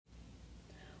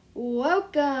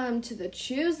Welcome to the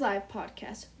Choose Life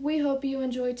podcast. We hope you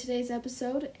enjoyed today's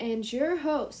episode, and your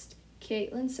host,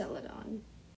 Caitlin Celadon.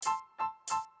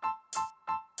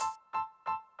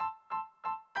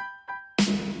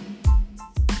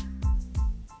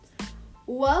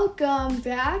 Welcome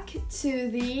back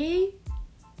to the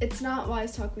It's Not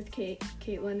Wise Talk with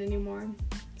Caitlin anymore,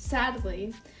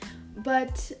 sadly,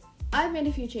 but I've made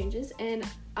a few changes, and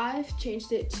I've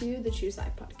changed it to the Choose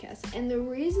Life podcast. And the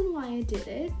reason why I did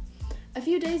it, a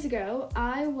few days ago,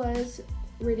 I was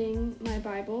reading my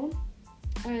Bible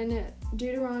in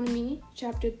Deuteronomy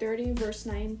chapter 30, verse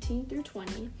 19 through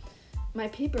 20, my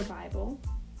paper Bible,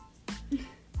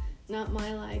 not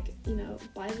my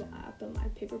Bible app, but my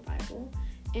paper Bible.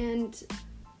 And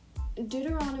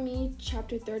Deuteronomy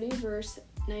chapter 30, verse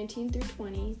 19 through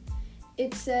 20,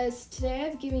 it says, "Today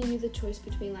I've given you the choice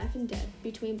between life and death,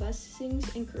 between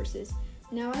blessings and curses.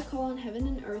 Now I call on heaven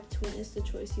and earth to witness the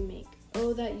choice you make.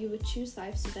 Oh, that you would choose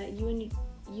life so that you and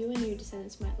your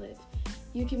descendants might live.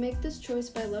 You can make this choice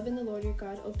by loving the Lord your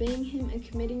God, obeying Him, and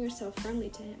committing yourself firmly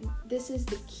to Him. This is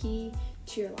the key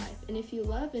to your life. And if you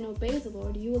love and obey the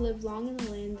Lord, you will live long in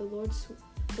the land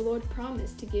the Lord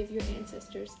promised to give your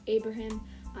ancestors, Abraham,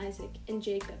 Isaac, and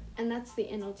Jacob." And that's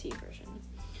the NLT version.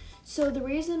 So the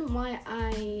reason why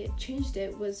I changed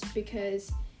it was because,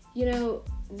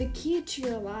 the key to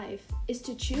your life is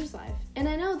to choose life. And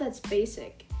I know that's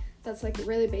basic. That's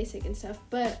really basic and stuff.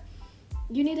 But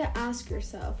you need to ask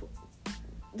yourself,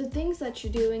 the things that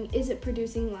you're doing, is it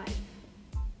producing life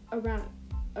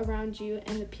around you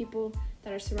and the people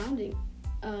that are surrounded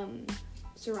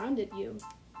you?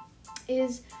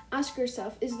 Ask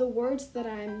yourself, is the words that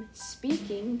I'm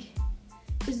speaking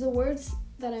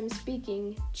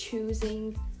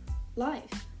choosing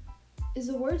life? Is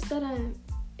the words that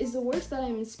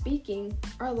I'm speaking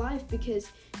are life?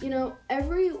 Because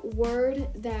every word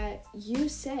that you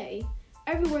say,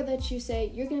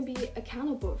 you're going to be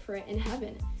accountable for it in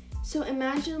heaven. So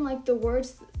imagine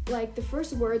the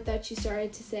first word that you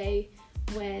started to say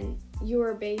when you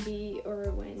were a baby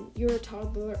or when you were a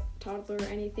toddler or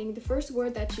anything, the first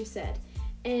word that you said.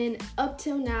 And up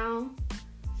till now,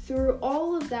 through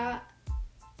all of that,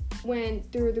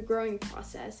 through the growing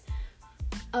process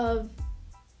of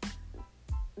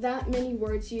that many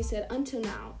words you said until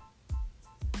now,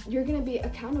 you're going to be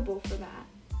accountable for that.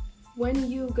 When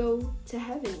you go to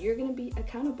heaven, you're going to be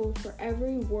accountable for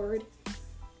every word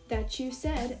that you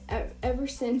said ever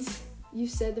since you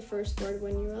said the first word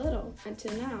when you were little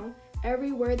until now.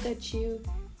 Every word that you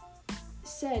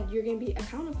said, you're going to be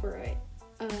accountable for it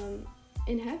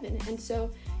in heaven. And so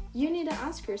you need to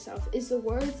ask yourself, is the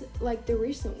words, the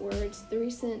recent words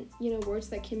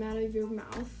that came out of your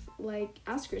mouth,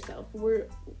 ask yourself,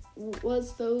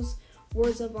 was those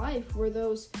words of life? Were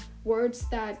those words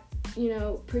that,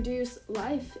 produce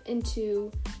life into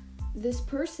this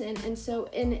person? And so,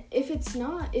 and if it's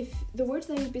not, if the words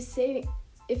that you've been saying,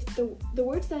 if the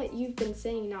words that you've been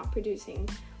saying not producing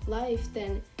life,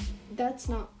 then that's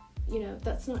not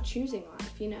choosing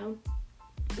life,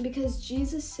 because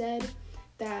Jesus said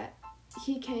that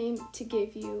He came to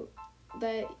give you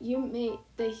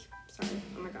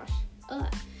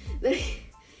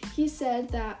He said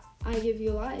that I give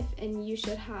you life and you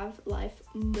should have life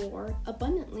more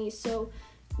abundantly. So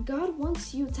God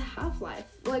wants you to have life.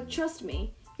 Trust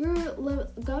me,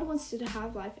 God wants you to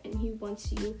have life and He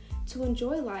wants you to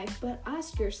enjoy life. But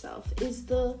ask yourself, is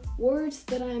the words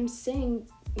that I'm saying,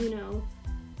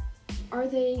 are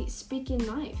they speaking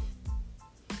life?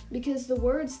 Because the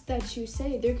words that you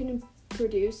say, they're going to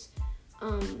produce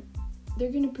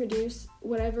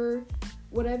whatever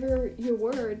your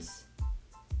words,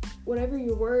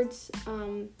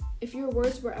 if your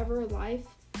words were ever life,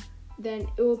 then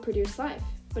it will produce life.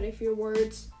 But if your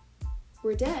words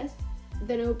were death,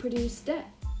 then it will produce death.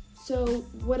 So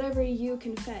whatever you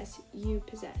confess, you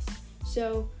possess.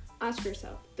 So ask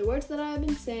yourself, the words that I've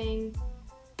been saying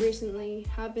recently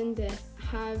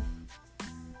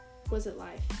was it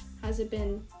life? Has it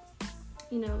been,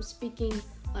 speaking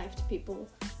life to people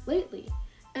lately?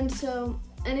 And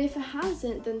if it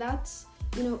hasn't, then that's,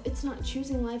 it's not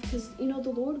choosing life, because,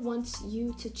 the Lord wants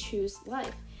you to choose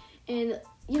life. And,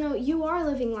 you are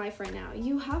living life right now.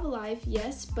 You have a life,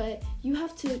 yes, but you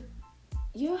have to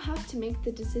make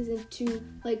the decision to,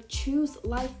 choose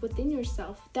life within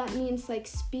yourself. That means,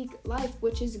 speak life,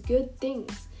 which is good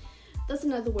things. That's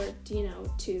another word,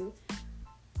 to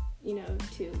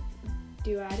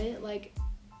do at it.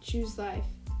 Choose life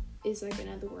is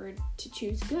another word to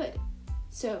choose good.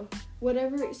 So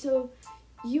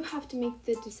you have to make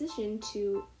the decision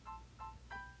to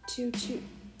choose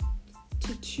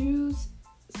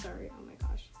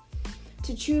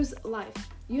to choose life.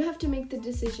 you have to make the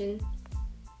decision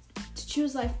to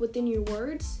choose life within your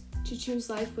words, to choose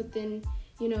life within,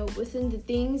 within the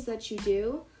things that you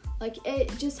do. Like,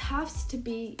 it just has to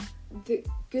be the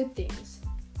good things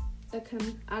that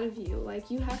come out of you. Like,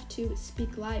 you have to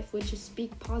speak life, which is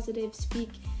speak positive,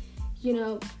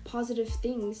 positive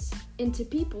things into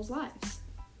people's lives.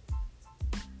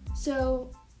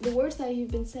 So the words that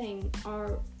you've been saying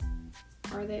were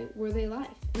they life?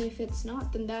 And if it's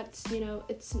not, then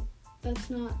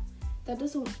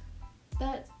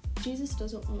Jesus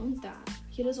doesn't want that.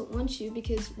 He doesn't want you,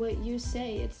 because what you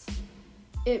say,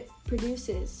 it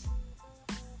produces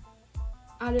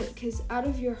out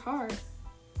of your heart,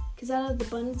 because out of the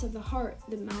abundance of the heart,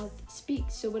 the mouth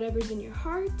speaks. So whatever's in your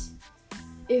heart,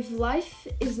 if life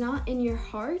is not in your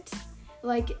heart,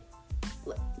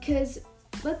 because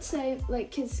let's say,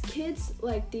 because kids,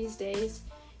 these days,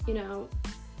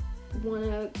 want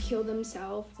to kill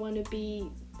themselves, want to be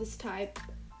this type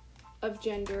of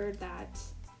gender that,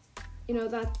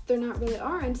 that they're not really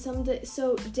are. And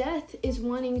so death is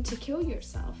wanting to kill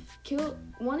yourself,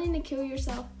 wanting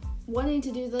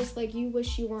to do this like you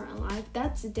wish you weren't alive.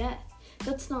 That's death.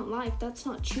 That's not life. That's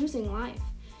not choosing life.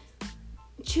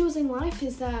 Choosing life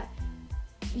is that,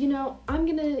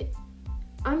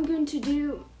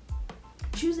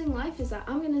 choosing life is that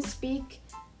I'm going to speak,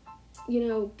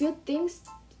 good things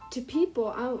to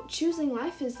people. Choosing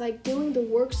life is like doing the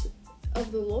works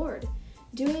of the Lord,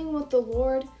 doing what the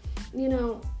Lord,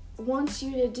 wants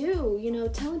you to do,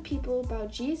 telling people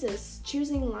about Jesus.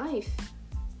 Choosing life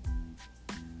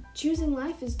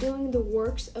is doing the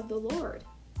works of the Lord.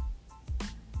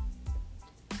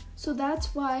 So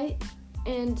that's why,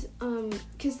 and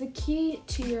because the key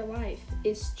to your life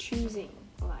is choosing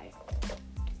life.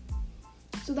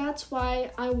 So that's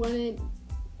why I wanted,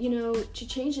 to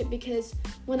change it, because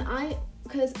I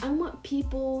want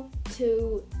people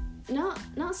to not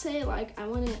say I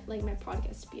want it my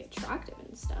podcast to be attractive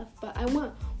and stuff, but I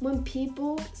want, when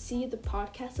people see the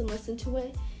podcast and listen to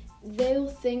it, they'll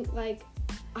think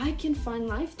I can find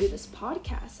life through this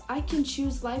podcast. I can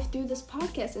choose life through this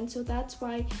podcast. And so that's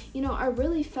why, I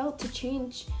really felt to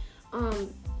change,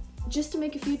 just to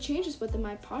make a few changes within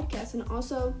my podcast. And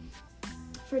also,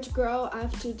 for it to grow,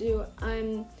 I'm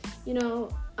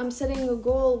setting a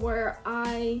goal where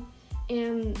I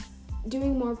am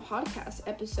doing more podcast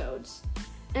episodes.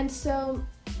 And so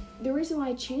the reason why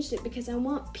I changed it, because I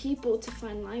want people to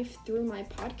find life through my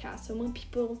podcast. I want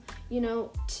people,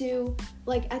 to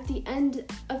at the end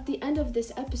of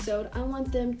this episode, I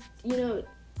want them,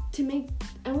 to make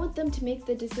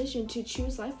the decision to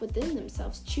choose life within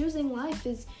themselves. Choosing life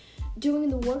is doing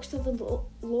the works of the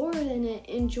Lord and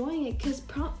enjoying it, because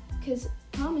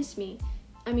promise me,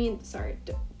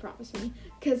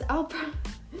 because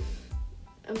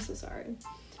I'm so sorry,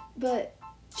 but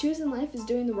choosing life is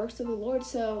doing the works of the Lord.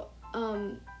 So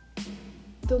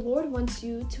the Lord wants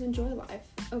you to enjoy life,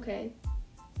 okay?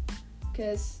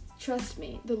 Because trust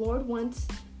me, the Lord wants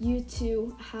you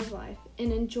to have life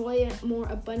and enjoy it more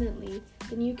abundantly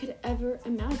than you could ever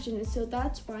imagine. And so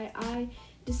that's why I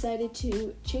decided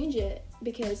to change it,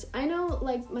 because I know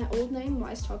my old name,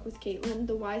 Wise Talk with Caitlin,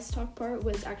 the Wise Talk part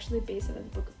was actually based out of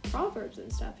the book of Proverbs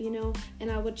and stuff,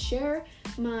 and I would share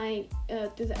my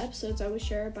through the episodes I would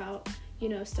share about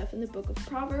stuff in the book of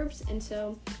Proverbs. And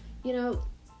so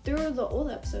through the old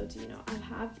episodes I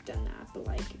have done that, but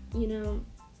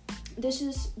this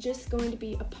is just going to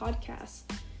be a podcast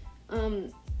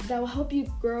that will help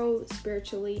you grow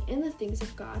spiritually in the things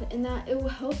of God, and that it will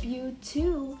help you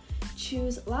to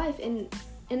choose life. And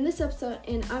in this episode,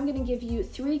 and I'm going to give you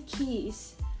 3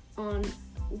 keys on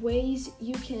ways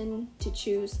you can to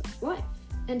choose life.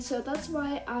 And so that's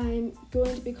why I'm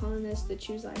going to be calling this the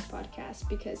Choose Life podcast,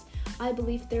 because I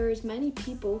believe there is many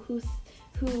people who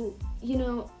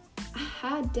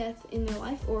had death in their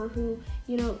life, or who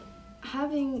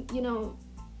having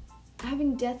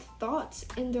death thoughts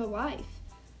in their life.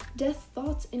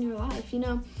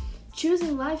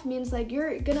 Choosing life means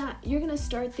you're gonna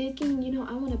start thinking,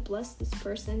 I want to bless this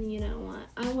person,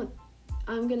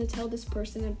 I'm gonna tell this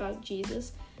person about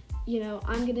Jesus,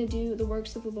 I'm gonna do the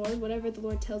works of the Lord. Whatever the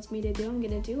Lord tells me to do, I'm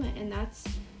gonna do it. And that's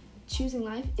choosing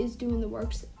life, is doing the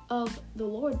works of the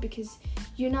Lord, because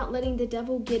you're not letting the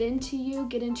devil get into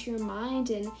your mind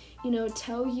and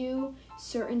tell you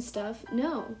certain stuff.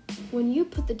 No, when you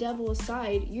put the devil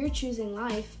aside, you're choosing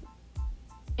life,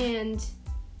 and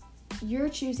you're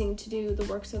choosing to do the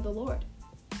works of the Lord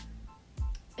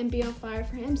and be on fire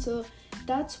for him. So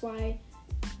that's why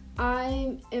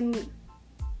I am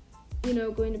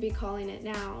going to be calling it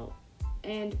now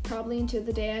and probably until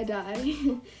the day I die,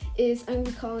 is I'm going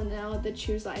to call it now the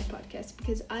Choose Life podcast,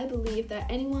 because I believe that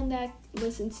anyone that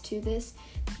listens to this,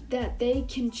 that they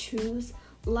can choose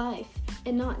life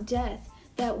and not death.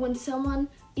 That when someone,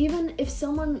 even if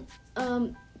someone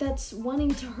that's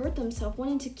wanting to hurt themselves,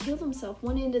 wanting to kill themselves,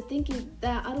 wanting to thinking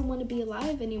that I don't want to be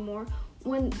alive anymore,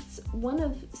 when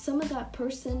that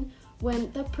person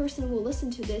will listen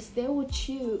to this, they will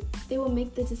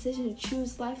make the decision to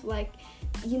choose life, like,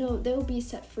 they will be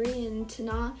set free, and to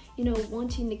not,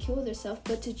 wanting to kill themselves,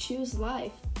 but to choose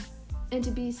life and to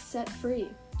be set free.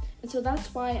 And so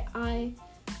that's why I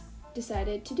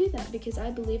decided to do that, because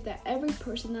I believe that every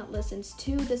person that listens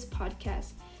to this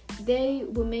podcast, they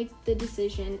will make the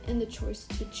decision and the choice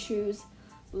to choose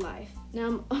life.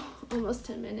 Now I'm almost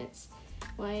 10 minutes.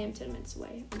 Well, I am 10 minutes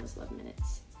away, almost 11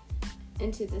 minutes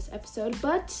into this episode,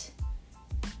 but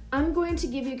I'm going to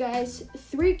give you guys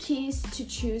 3 keys to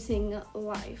choosing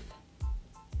life.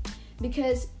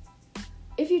 Because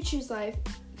if you choose life,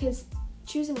 because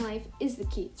choosing life is the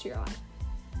key to your life.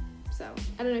 So,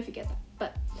 I don't know if you get that.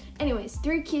 But anyways,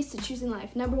 3 keys to choosing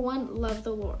life. Number 1, love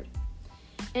the Lord.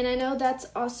 And I know that's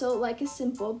also like a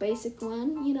simple, basic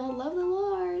one. Love the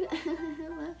Lord.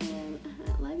 Love him.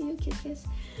 Love you, kiss, kiss.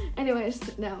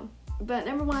 Anyways, no. But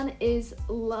number 1 is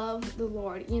love the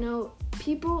Lord.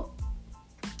 People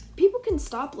can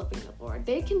stop loving the Lord.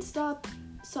 They can stop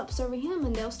serving him,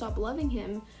 and they'll stop loving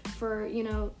him for,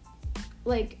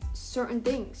 like certain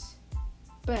things.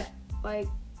 But like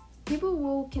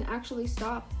people can actually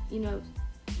stop,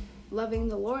 loving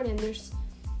the Lord, and there's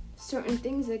certain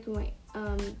things that can wait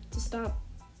to stop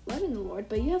loving the Lord.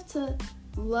 But you have to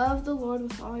love the Lord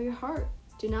with all your heart.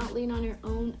 Do not lean on your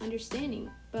own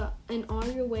understanding, but in all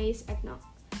your ways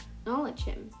acknowledge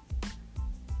him.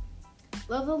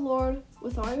 Love the Lord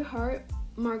with all your heart.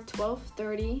 Mark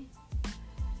 12:30.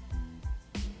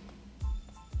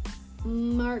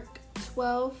 Mark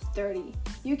 12:30.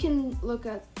 You can look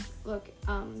that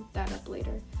up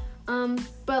later.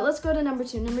 But let's go to number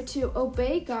 2. Number 2,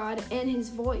 obey God and his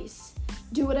voice.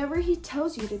 Do whatever he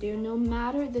tells you to do, no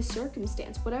matter the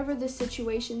circumstance, whatever the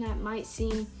situation that might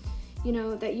seem,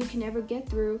 that you can never get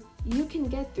through. You can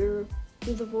get through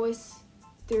the voice,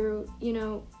 through,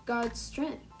 God's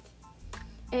strength.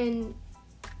 And,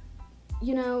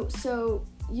 so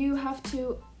you have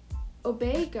to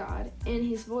obey God and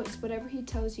his voice, whatever he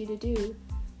tells you to do.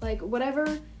 Like,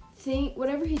 whatever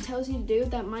he tells you to do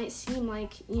that might seem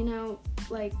like,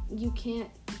 like you can't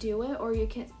do it or you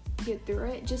can't get through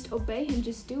it, just obey him,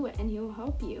 just do it, and he'll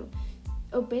help you.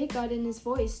 Obey God in his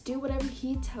voice. Do whatever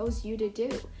he tells you to do,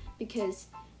 because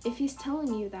if he's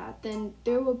telling you that, then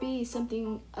there will be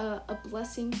something, a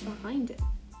blessing behind it.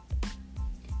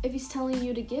 If he's telling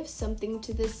you to give something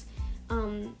to this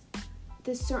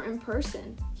certain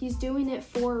person, he's doing it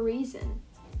for a reason,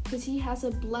 because he has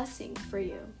a blessing for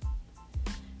you.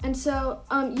 And so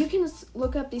you can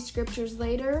look up these scriptures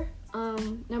later.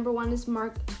 Number 1 is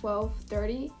Mark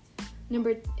 12:30.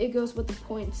 It goes with the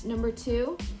points. Number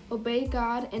 2, obey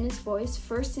God and his voice.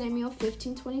 1 Samuel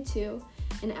 15:22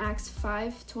 and Acts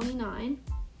 5:29.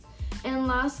 And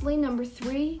lastly, number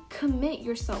 3, commit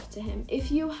yourself to him. If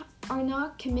you are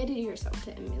not committed yourself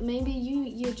to him, maybe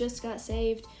you just got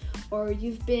saved, or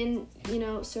you've been,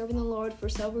 serving the Lord for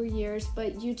several years,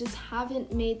 but you just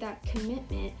haven't made that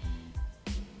commitment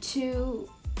to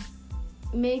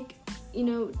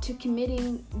to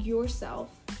committing yourself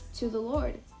to the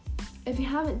Lord. If you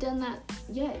haven't done that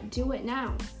yet, do it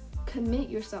now. Commit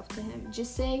yourself to him.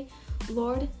 Just say,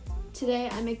 Lord, today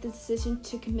I make the decision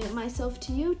to commit myself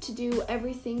to you, to do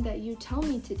everything that you tell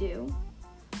me to do.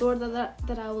 Lord,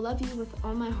 that I will love you with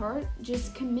all my heart.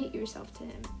 Just commit yourself to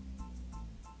him.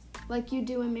 Like you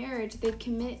do in marriage, they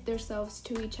commit themselves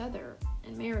to each other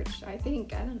in marriage, I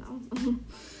think. I don't know.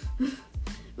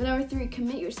 But number 3,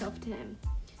 commit yourself to him.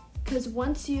 Because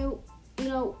once you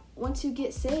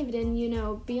get saved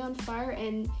and, be on fire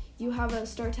and you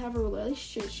start to have a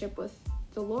relationship with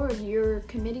the Lord, you're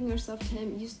committing yourself to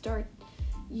him. You start,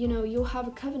 you'll have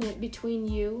a covenant between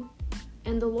you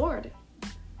and the Lord.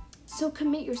 So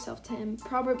commit yourself to him.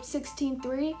 Proverbs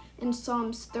 16:3 and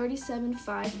Psalms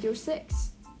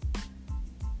 37:5-6.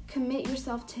 Commit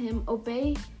yourself to him.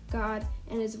 Obey God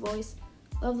and his voice.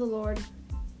 Love the Lord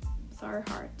with our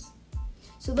hearts.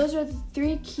 So those are the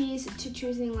 3 keys to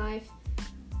choosing life.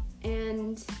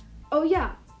 And,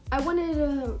 I wanted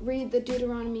to read the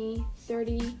Deuteronomy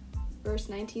 30, verse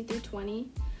 19-20.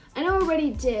 I know I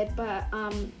already did, but I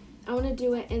want to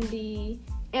do it in the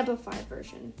Amplified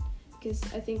version, because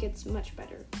I think it's much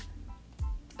better.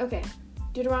 Okay,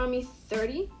 Deuteronomy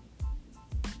 30.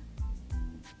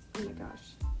 Oh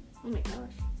my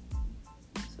gosh.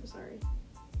 So sorry.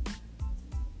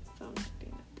 Phone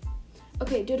acting up.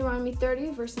 Okay, Deuteronomy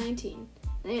 30, verse 19.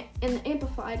 In the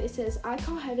Amplified, it says, I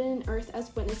call heaven and earth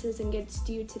as witnesses against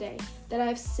you today, that I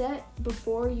have set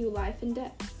before you life and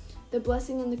death, the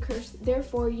blessing and the curse.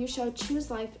 Therefore you shall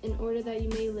choose life in order that you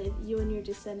may live, you and your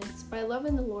descendants, by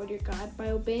loving the Lord your God, by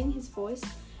obeying his voice,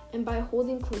 and by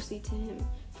holding closely to him.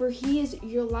 For he is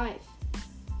your life.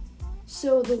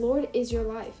 So the Lord is your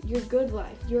life, your good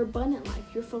life, your abundant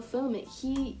life, your fulfillment.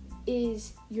 He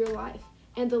is your life,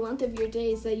 and the length of your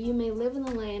days, that you may live in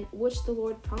the land which the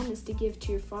Lord promised to give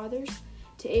to your fathers,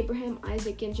 to Abraham,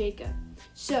 Isaac, and Jacob.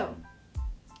 So,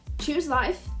 choose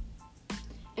life,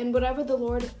 and whatever the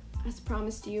Lord has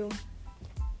promised you,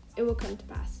 it will come to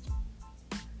pass.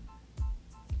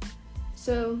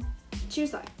 So,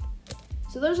 choose life.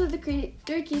 So those are the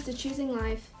three keys to choosing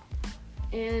life.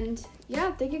 And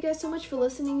yeah, thank you guys so much for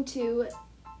listening to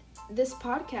this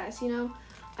podcast.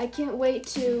 I can't wait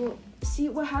to see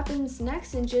what happens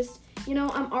next, and just,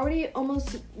 I'm already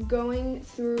almost going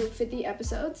through 50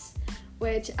 episodes,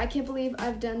 which I can't believe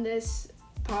I've done this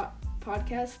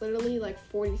podcast literally like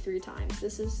 43 times.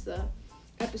 This is the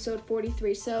episode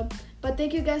 43. But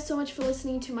thank you guys so much for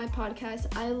listening to my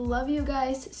podcast. I love you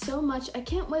guys so much. I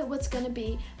can't wait what's going to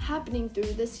be happening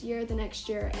through this year, the next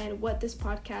year, and what this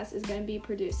podcast is going to be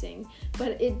producing.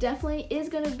 But it definitely is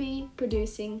going to be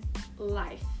producing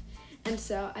life. And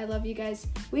so I love you guys.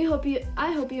 I hope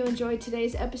you enjoyed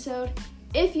today's episode.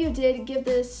 If you did, give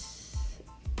this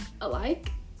a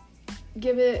like.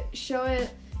 Show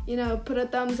it, put a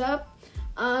thumbs up.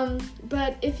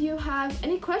 But if you have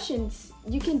any questions,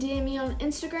 you can DM me on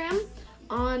Instagram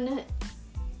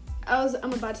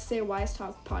I'm about to say Wise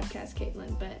Talk Podcast,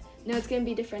 Caitlin, but no, it's gonna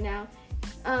be different now.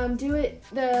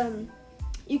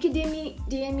 You can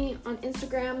DM me on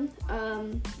Instagram.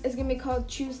 It's gonna be called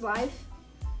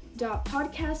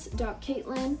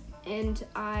chooselife.podcast.caitlin, and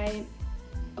I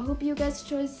hope you guys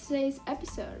enjoyed today's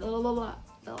episode.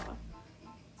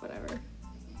 Whatever.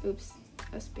 Oops,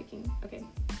 I was speaking. Okay.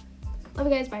 Love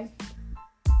you guys. Bye.